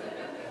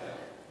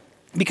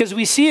 Because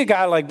we see a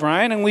guy like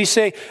Brian and we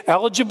say,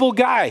 eligible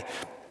guy,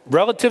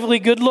 relatively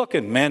good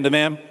looking, man to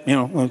man,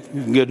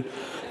 good.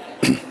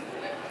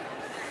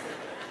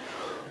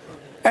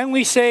 And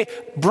we say,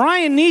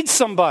 Brian needs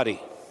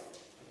somebody.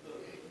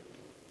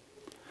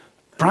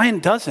 Brian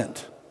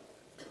doesn't.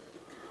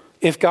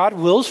 If God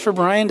wills for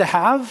Brian to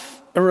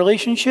have a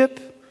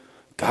relationship,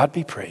 God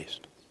be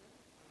praised.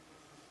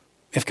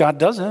 If God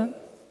doesn't,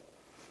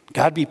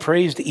 God be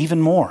praised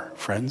even more,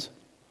 friends.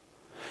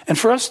 And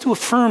for us to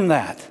affirm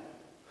that,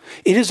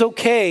 it is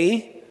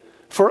okay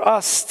for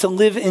us to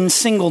live in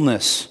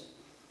singleness.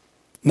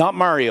 Not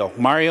Mario.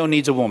 Mario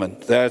needs a woman.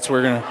 That's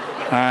we're going to...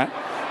 All right.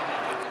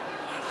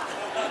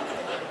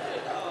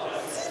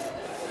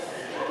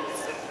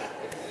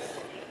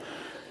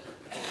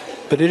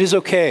 But it is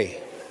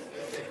okay.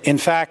 In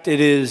fact, it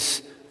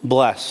is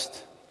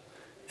blessed.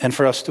 And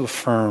for us to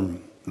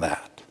affirm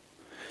that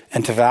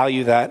and to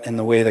value that in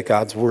the way that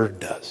God's word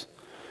does.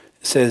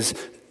 It says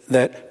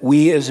that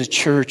we as a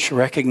church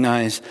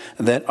recognize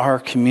that our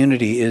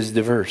community is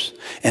diverse,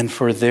 and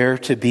for there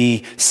to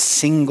be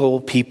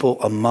single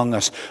people among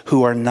us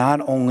who are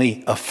not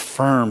only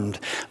affirmed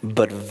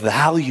but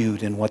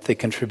valued in what they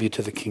contribute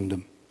to the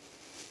kingdom.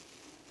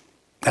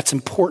 That's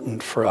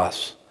important for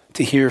us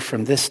to hear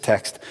from this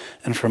text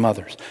and from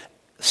others.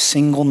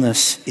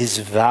 Singleness is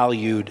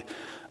valued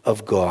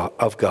of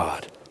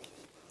God.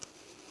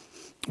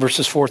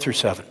 Verses 4 through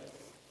 7.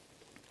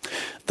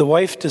 The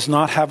wife does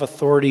not have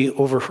authority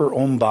over her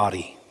own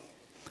body,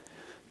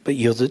 but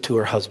yields it to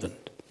her husband.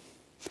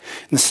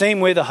 In the same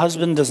way, the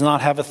husband does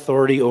not have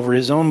authority over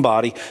his own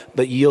body,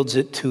 but yields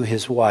it to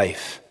his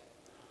wife.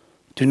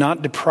 Do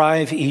not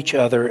deprive each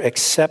other,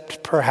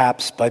 except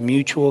perhaps by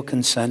mutual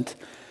consent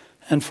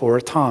and for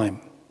a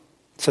time,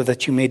 so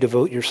that you may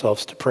devote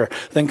yourselves to prayer.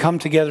 Then come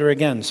together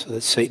again, so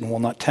that Satan will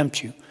not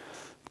tempt you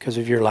because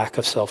of your lack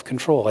of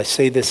self-control. I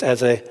say this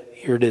as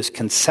here it is,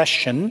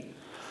 concession,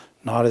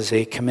 not as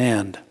a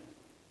command.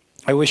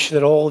 I wish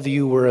that all of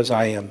you were as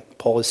I am.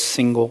 Paul is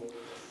single,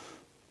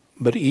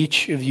 but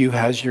each of you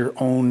has your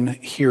own,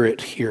 hear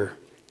it here,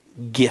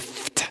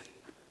 gift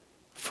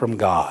from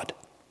God.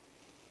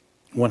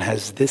 One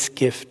has this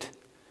gift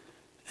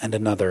and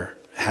another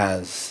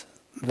has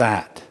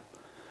that.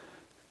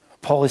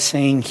 Paul is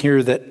saying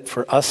here that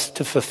for us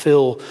to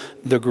fulfill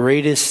the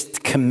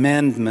greatest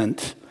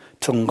commandment,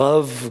 to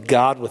love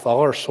God with all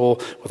our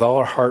soul, with all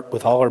our heart,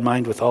 with all our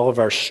mind, with all of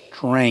our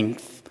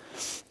strength,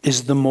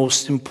 is the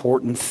most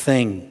important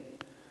thing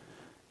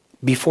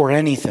before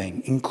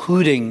anything,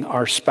 including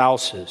our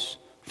spouses,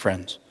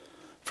 friends,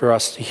 for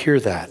us to hear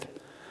that.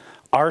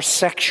 Our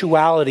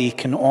sexuality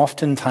can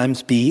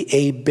oftentimes be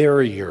a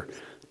barrier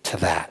to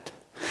that.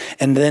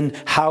 And then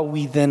how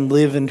we then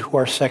live into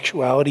our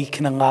sexuality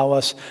can allow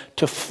us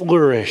to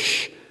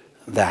flourish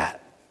that.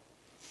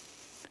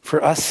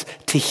 For us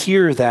to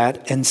hear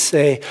that and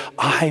say,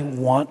 I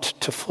want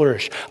to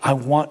flourish. I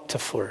want to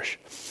flourish.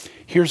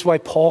 Here's why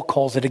Paul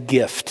calls it a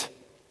gift.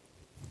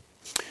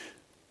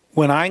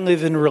 When I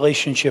live in a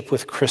relationship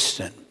with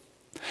Kristen,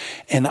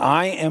 and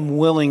I am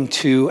willing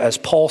to, as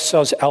Paul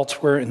says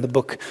elsewhere in the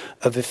book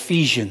of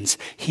Ephesians,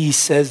 he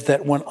says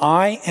that when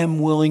I am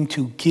willing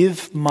to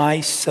give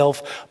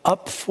myself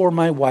up for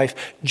my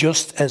wife,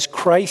 just as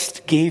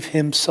Christ gave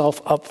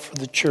himself up for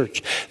the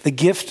church, the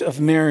gift of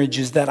marriage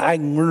is that I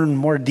learn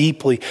more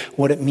deeply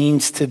what it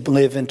means to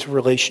live into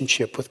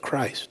relationship with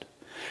Christ.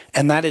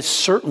 And that is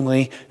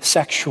certainly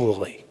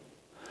sexually.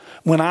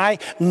 When I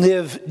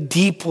live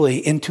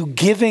deeply into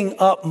giving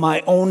up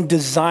my own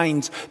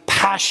designs,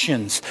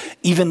 passions,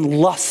 even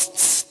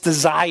lusts,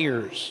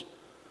 desires,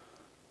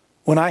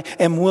 when I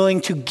am willing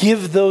to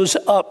give those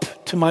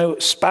up to my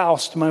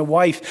spouse, to my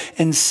wife,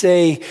 and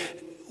say,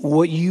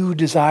 what you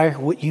desire,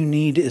 what you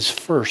need is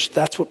first.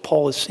 That's what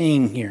Paul is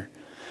saying here.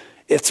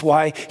 It's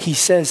why he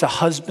says a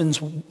husband's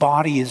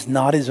body is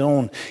not his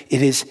own.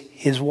 It is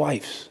his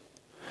wife's.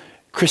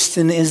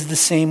 Kristen is the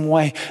same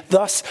way.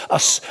 Thus, a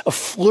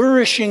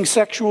flourishing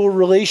sexual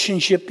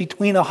relationship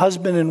between a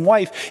husband and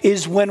wife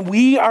is when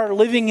we are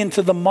living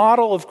into the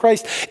model of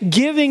Christ,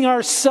 giving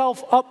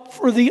ourselves up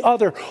for the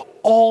other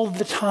all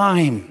the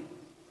time.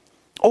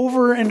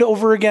 Over and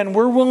over again,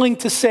 we're willing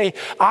to say,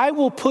 I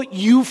will put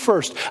you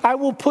first. I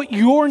will put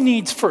your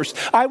needs first.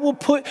 I will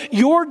put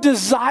your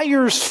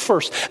desires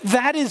first.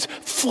 That is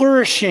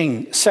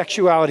flourishing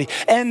sexuality.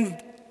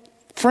 And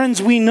friends,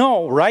 we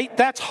know, right?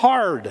 That's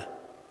hard.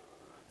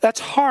 That's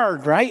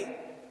hard, right?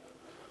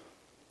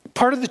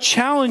 Part of the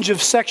challenge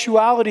of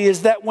sexuality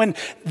is that when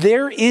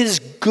there is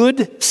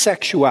good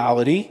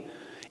sexuality,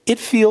 it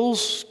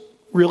feels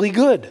really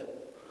good.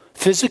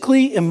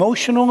 Physically,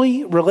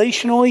 emotionally,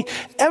 relationally,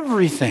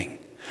 everything.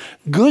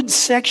 Good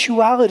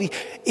sexuality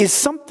is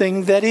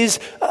something that is,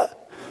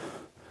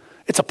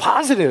 it's a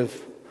positive.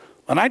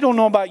 And I don't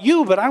know about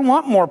you, but I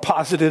want more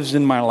positives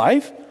in my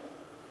life.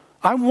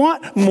 I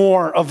want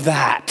more of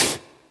that.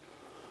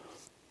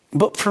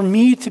 But for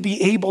me to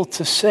be able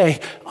to say,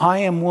 I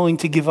am willing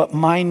to give up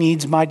my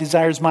needs, my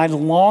desires, my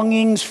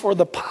longings for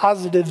the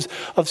positives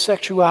of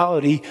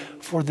sexuality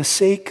for the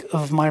sake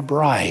of my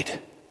bride,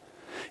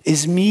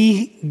 is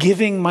me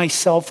giving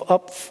myself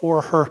up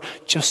for her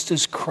just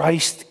as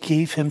Christ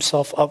gave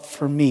himself up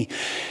for me.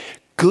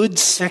 Good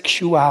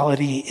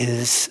sexuality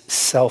is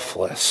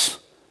selfless,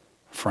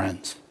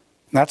 friends.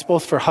 And that's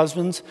both for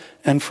husbands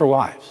and for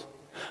wives.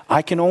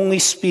 I can only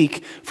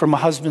speak from a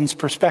husband's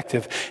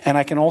perspective. And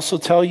I can also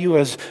tell you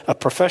as a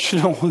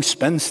professional who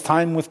spends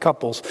time with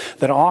couples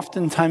that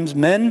oftentimes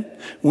men,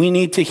 we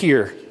need to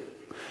hear,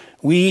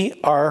 we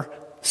are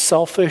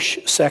selfish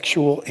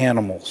sexual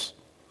animals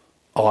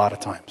a lot of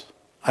times.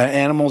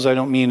 Animals, I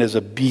don't mean as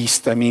a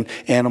beast. I mean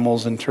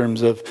animals in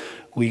terms of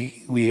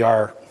we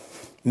are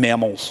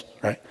mammals,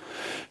 right?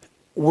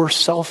 We're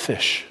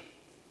selfish.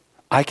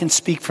 I can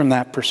speak from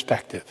that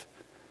perspective.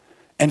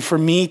 And for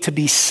me to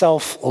be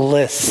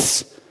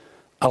selfless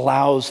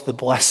allows the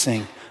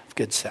blessing of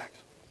good sex.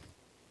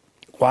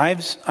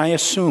 Wives, I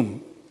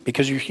assume,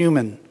 because you're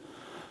human,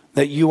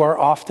 that you are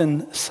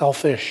often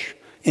selfish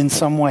in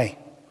some way.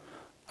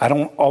 I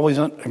don't always,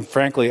 and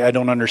frankly, I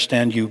don't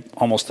understand you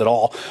almost at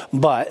all,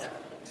 but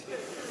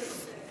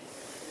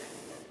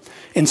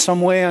in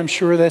some way, I'm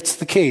sure that's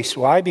the case.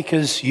 Why?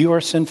 Because you are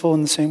sinful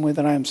in the same way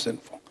that I am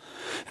sinful.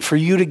 For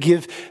you to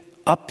give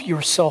up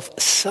yourself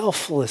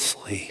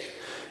selflessly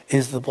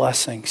is the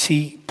blessing.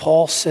 See,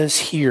 Paul says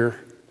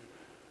here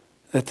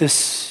that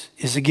this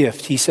is a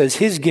gift. He says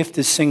his gift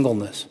is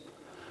singleness.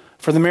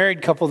 For the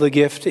married couple, the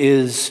gift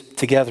is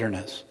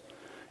togetherness.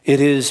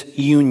 It is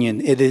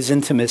union. It is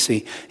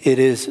intimacy. It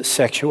is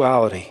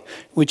sexuality,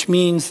 which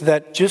means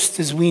that just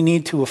as we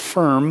need to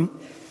affirm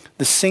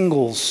the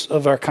singles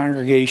of our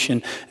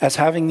congregation as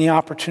having the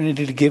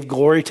opportunity to give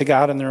glory to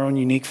God in their own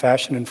unique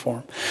fashion and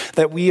form,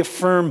 that we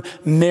affirm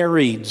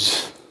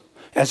marrieds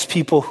as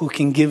people who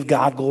can give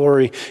God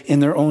glory in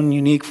their own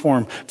unique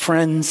form.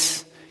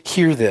 Friends,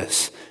 hear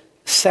this.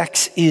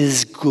 Sex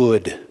is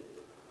good.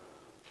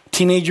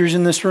 Teenagers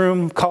in this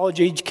room,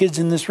 college-age kids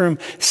in this room,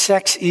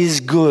 sex is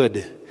good.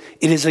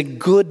 It is a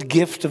good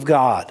gift of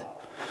God.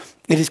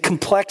 It is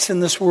complex in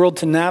this world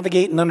to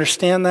navigate and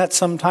understand that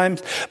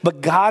sometimes,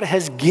 but God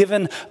has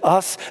given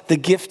us the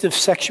gift of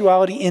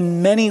sexuality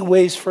in many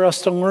ways for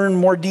us to learn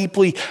more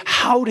deeply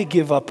how to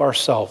give up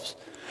ourselves,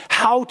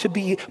 how to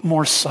be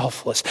more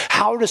selfless,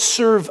 how to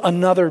serve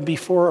another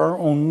before our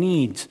own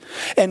needs.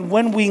 And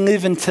when we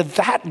live into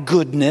that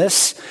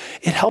goodness,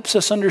 it helps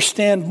us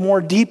understand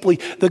more deeply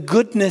the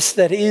goodness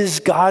that is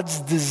God's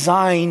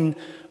design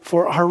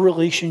for our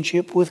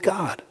relationship with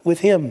God,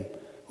 with Him,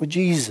 with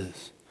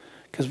Jesus.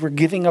 Because we're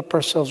giving up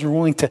ourselves. We're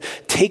willing to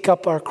take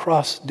up our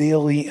cross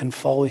daily and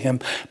follow Him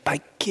by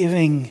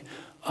giving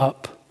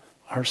up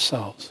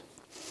ourselves.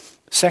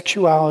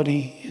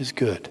 Sexuality is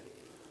good.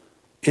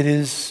 It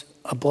is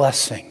a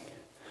blessing,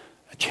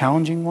 a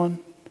challenging one,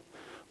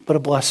 but a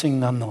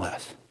blessing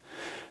nonetheless.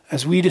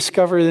 As we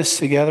discover this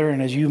together,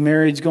 and as you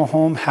marrieds go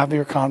home, have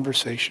your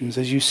conversations.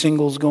 As you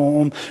singles go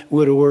home,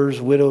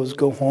 widows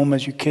go home.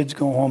 As your kids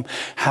go home,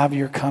 have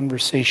your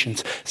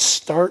conversations.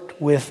 Start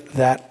with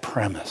that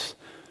premise.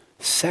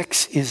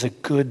 Sex is a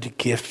good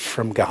gift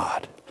from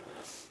God.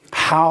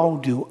 How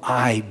do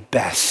I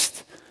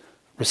best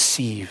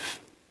receive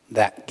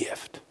that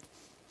gift?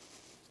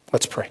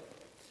 Let's pray.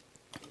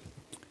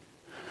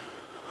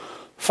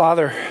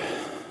 Father,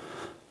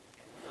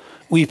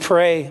 we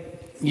pray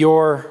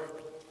your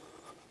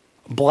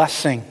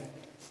blessing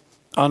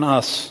on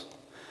us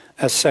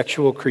as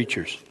sexual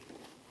creatures.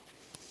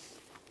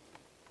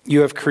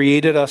 You have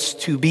created us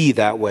to be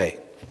that way,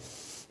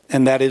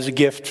 and that is a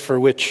gift for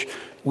which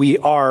we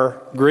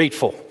are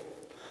grateful.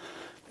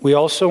 We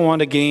also want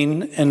to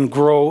gain and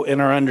grow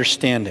in our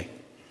understanding.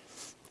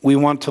 We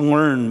want to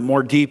learn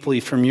more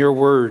deeply from your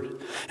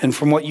word and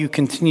from what you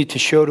continue to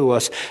show to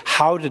us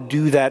how to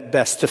do that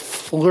best, to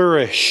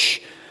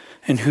flourish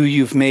in who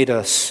you've made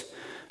us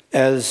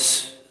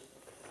as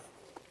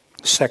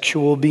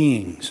sexual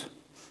beings.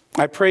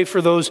 I pray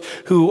for those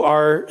who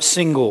are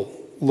single,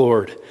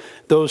 Lord,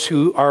 those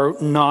who are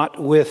not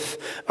with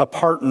a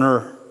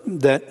partner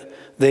that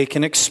they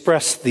can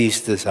express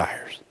these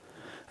desires.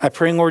 I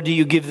pray, Lord, that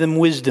you give them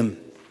wisdom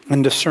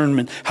and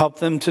discernment. Help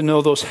them to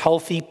know those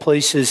healthy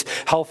places,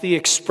 healthy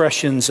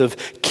expressions of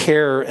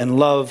care and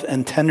love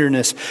and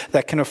tenderness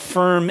that can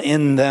affirm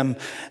in them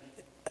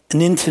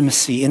an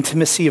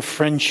intimacy of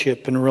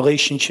friendship and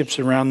relationships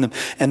around them,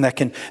 and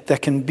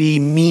that can be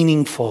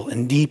meaningful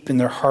and deep in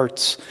their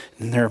hearts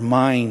and their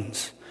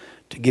minds,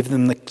 to give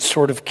them the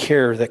sort of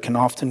care that can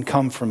often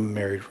come from a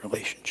married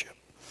relationship.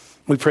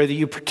 We pray that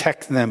you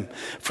protect them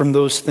from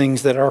those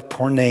things that are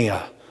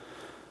porneia,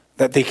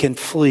 that they can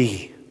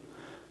flee,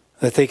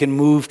 that they can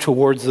move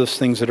towards those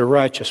things that are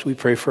righteous. We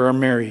pray for our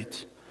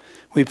marrieds.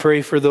 We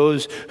pray for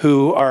those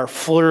who are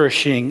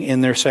flourishing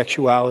in their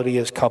sexuality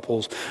as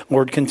couples.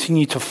 Lord,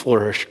 continue to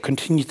flourish,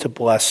 continue to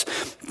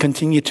bless,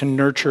 continue to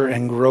nurture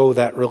and grow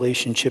that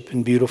relationship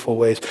in beautiful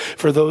ways.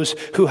 For those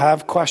who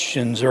have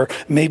questions, or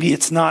maybe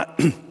it's not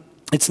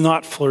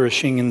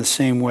flourishing in the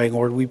same way,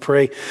 Lord, we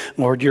pray,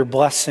 Lord, your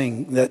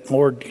blessing that,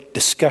 Lord,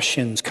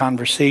 discussions,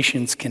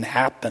 conversations can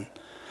happen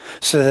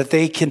so that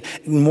they can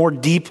more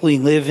deeply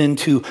live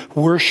into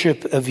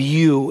worship of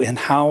you and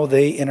how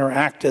they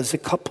interact as a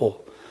couple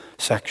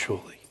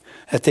sexually,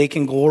 that they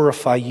can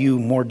glorify you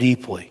more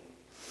deeply.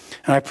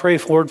 And I pray,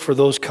 Lord, for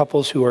those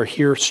couples who are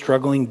here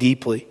struggling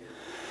deeply.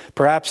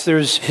 Perhaps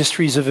there's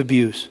histories of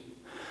abuse.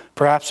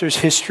 Perhaps there's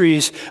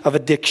histories of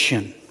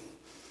addiction.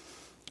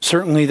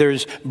 Certainly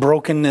there's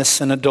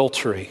brokenness and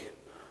adultery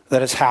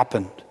that has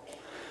happened.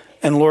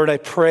 And Lord, I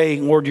pray,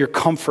 Lord, your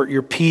comfort,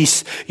 your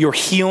peace, your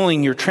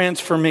healing, your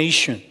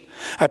transformation.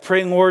 I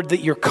pray, Lord,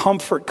 that your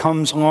comfort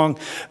comes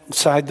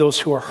alongside those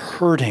who are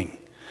hurting.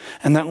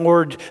 And that,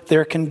 Lord,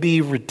 there can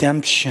be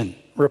redemption,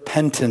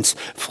 repentance,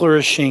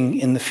 flourishing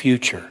in the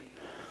future.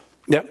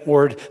 That,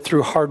 Lord,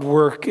 through hard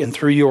work and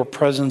through your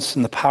presence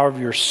and the power of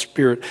your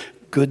Spirit,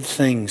 good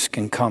things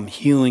can come,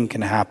 healing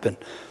can happen,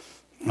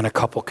 and a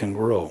couple can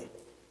grow.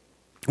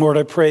 Lord,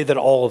 I pray that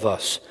all of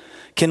us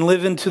can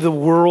live into the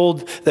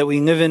world that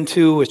we live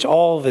into, which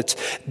all of its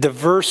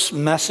diverse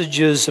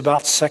messages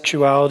about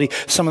sexuality,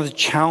 some of the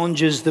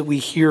challenges that we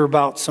hear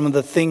about, some of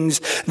the things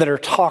that are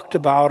talked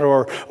about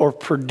or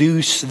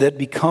produced that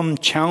become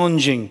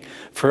challenging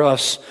for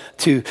us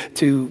to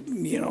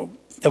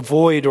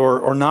avoid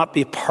or not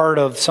be part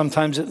of.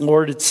 Sometimes,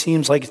 Lord, it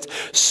seems like it's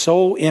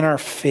so in our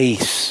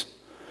face.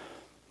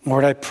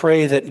 Lord, I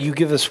pray that you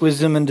give us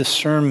wisdom and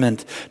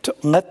discernment to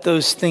let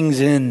those things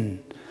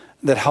in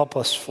that help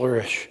us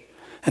flourish,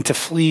 and to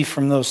flee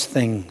from those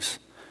things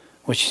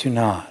which do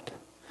not.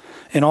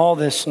 In all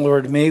this,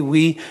 Lord, may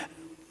we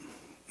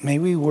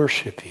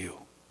worship you.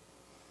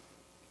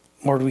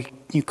 Lord,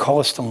 you call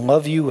us to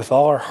love you with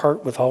all our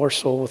heart, with all our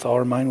soul, with all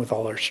our mind, with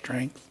all our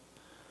strength.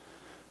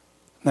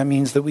 That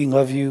means that we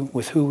love you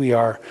with who we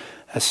are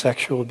as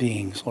sexual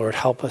beings. Lord,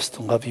 help us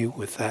to love you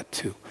with that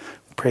too.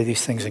 We pray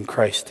these things in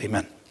Christ.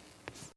 Amen.